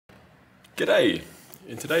G'day!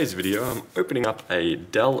 In today's video I'm opening up a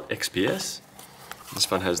Dell XPS. This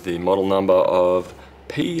one has the model number of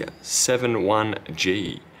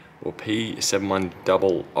P71G or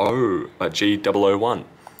P71G001.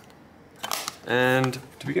 And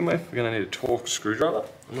to begin with, we're going to need a Torx screwdriver.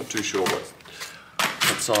 I'm not too sure what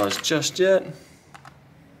size just yet.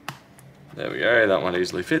 There we go, that one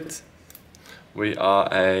easily fits. We are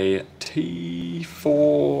a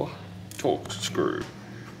T4 Torx screw.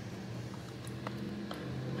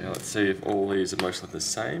 Now let's see if all these are mostly the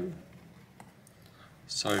same.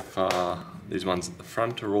 So far, these ones at the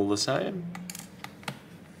front are all the same.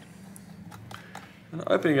 And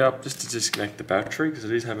opening it up just to disconnect the battery because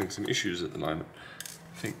it is having some issues at the moment.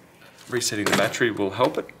 I think resetting the battery will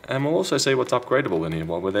help it, and we'll also see what's upgradable in here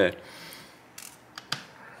while we're there.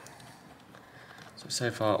 So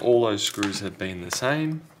far all those screws have been the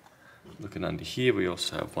same. Looking under here, we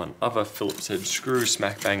also have one other Phillips head screw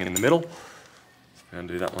smack banging in the middle. We're going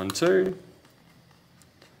to do that one too.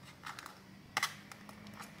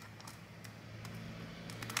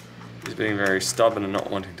 He's being very stubborn and not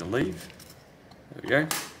wanting to leave. There we go.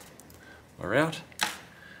 We're out.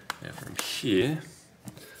 Now from here,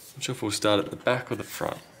 I'm not sure if we'll start at the back or the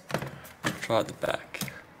front. I'll try at the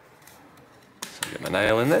back. So I get my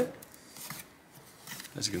nail in there.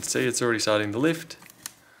 As you can see, it's already starting to lift.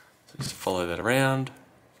 So just follow that around.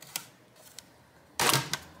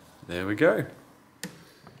 There we go.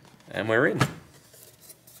 And we're in.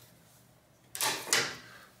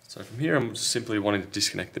 So from here, I'm just simply wanting to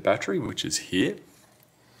disconnect the battery, which is here.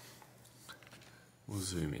 We'll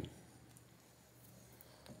zoom in.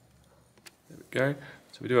 There we go.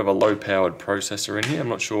 So we do have a low-powered processor in here. I'm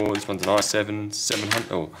not sure, this one's an i7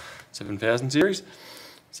 700 or 7000 series.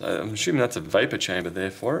 So I'm assuming that's a vapor chamber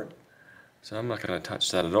there for it. So I'm not going to touch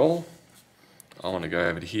that at all. I want to go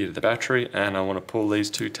over to here to the battery, and I want to pull these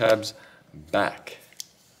two tabs back.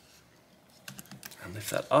 And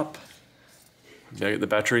lift that up. Now get the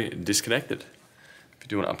battery disconnected. If you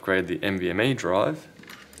do want to upgrade the NVMe drive,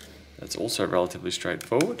 that's also relatively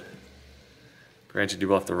straightforward. Granted, you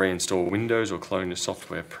will have to reinstall Windows or clone your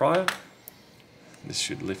software prior. This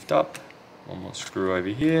should lift up. One more screw over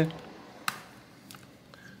here.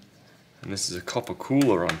 And this is a copper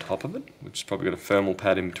cooler on top of it, which has probably got a thermal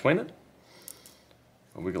pad in between it.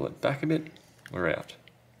 I'll wiggle it back a bit. We're out.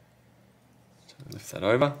 So lift that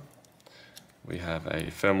over. We have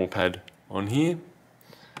a thermal pad on here.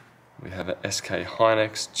 We have a SK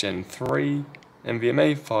Hynix Gen 3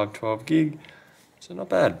 NVMe 512 gig. So not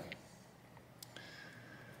bad.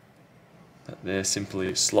 That there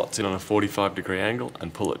simply slots in on a 45-degree angle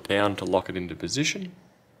and pull it down to lock it into position.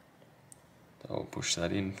 So I'll push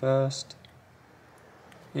that in first.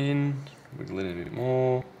 In, wiggle it in a bit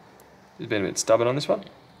more. It's been a bit stubborn on this one.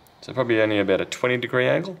 So probably only about a 20-degree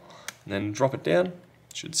angle. And then drop it down.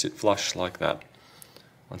 It should sit flush like that.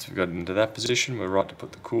 Once we've got it into that position, we're right to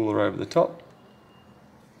put the cooler over the top.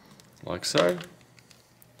 Like so.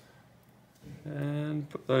 And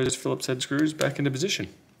put those Phillips head screws back into position.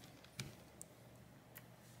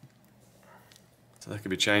 So that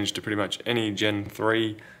could be changed to pretty much any Gen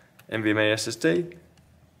 3 NVMe SSD.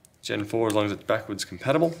 Gen 4 as long as it's backwards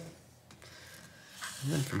compatible.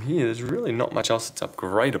 And then from here, there's really not much else that's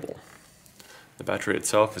upgradable. The battery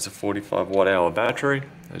itself is a 45 watt-hour battery,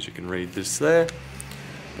 as you can read this there.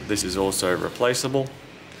 But this is also replaceable.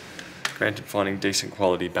 Granted, finding decent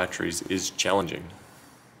quality batteries is challenging.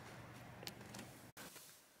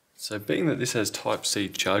 So being that this has Type-C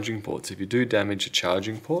charging ports, if you do damage a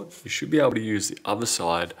charging port, you should be able to use the other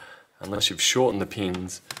side unless you've shortened the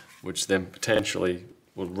pins, which then potentially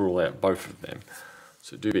will rule out both of them.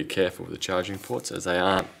 So do be careful with the charging ports as they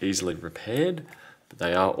aren't easily repaired, but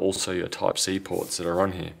they are also your Type-C ports that are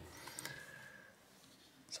on here.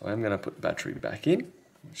 So I'm going to put the battery back in,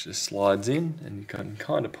 which just slides in, and you can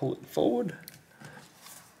kind of pull it forward.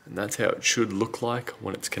 And that's how it should look like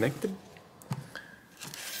when it's connected.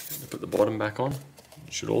 Put the bottom back on.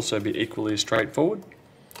 It should also be equally as straightforward.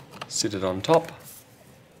 Sit it on top,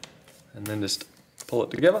 and then just pull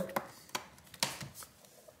it together.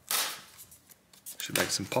 Should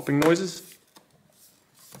make some popping noises.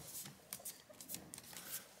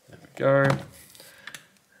 There we go.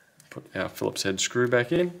 Put our Phillips head screw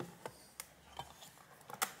back in.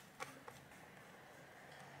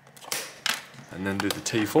 And then do the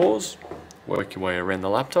T4s. Work your way around the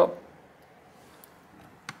laptop.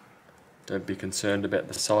 Don't be concerned about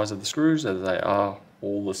the size of the screws as they are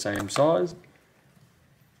all the same size.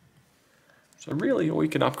 So really all you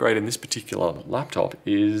can upgrade in this particular laptop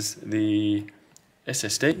is the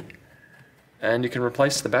SSD, and you can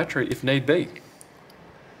replace the battery if need be.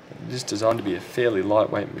 It is designed to be a fairly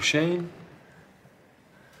lightweight machine,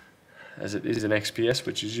 as it is an XPS,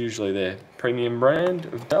 which is usually their premium brand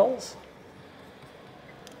of Dells.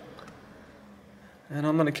 And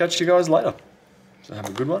I'm going to catch you guys later. So have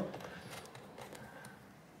a good one.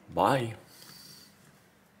 Bye.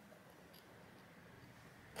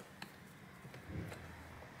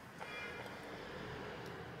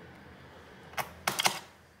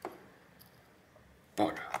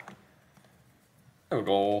 Bugger. There we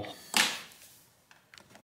go.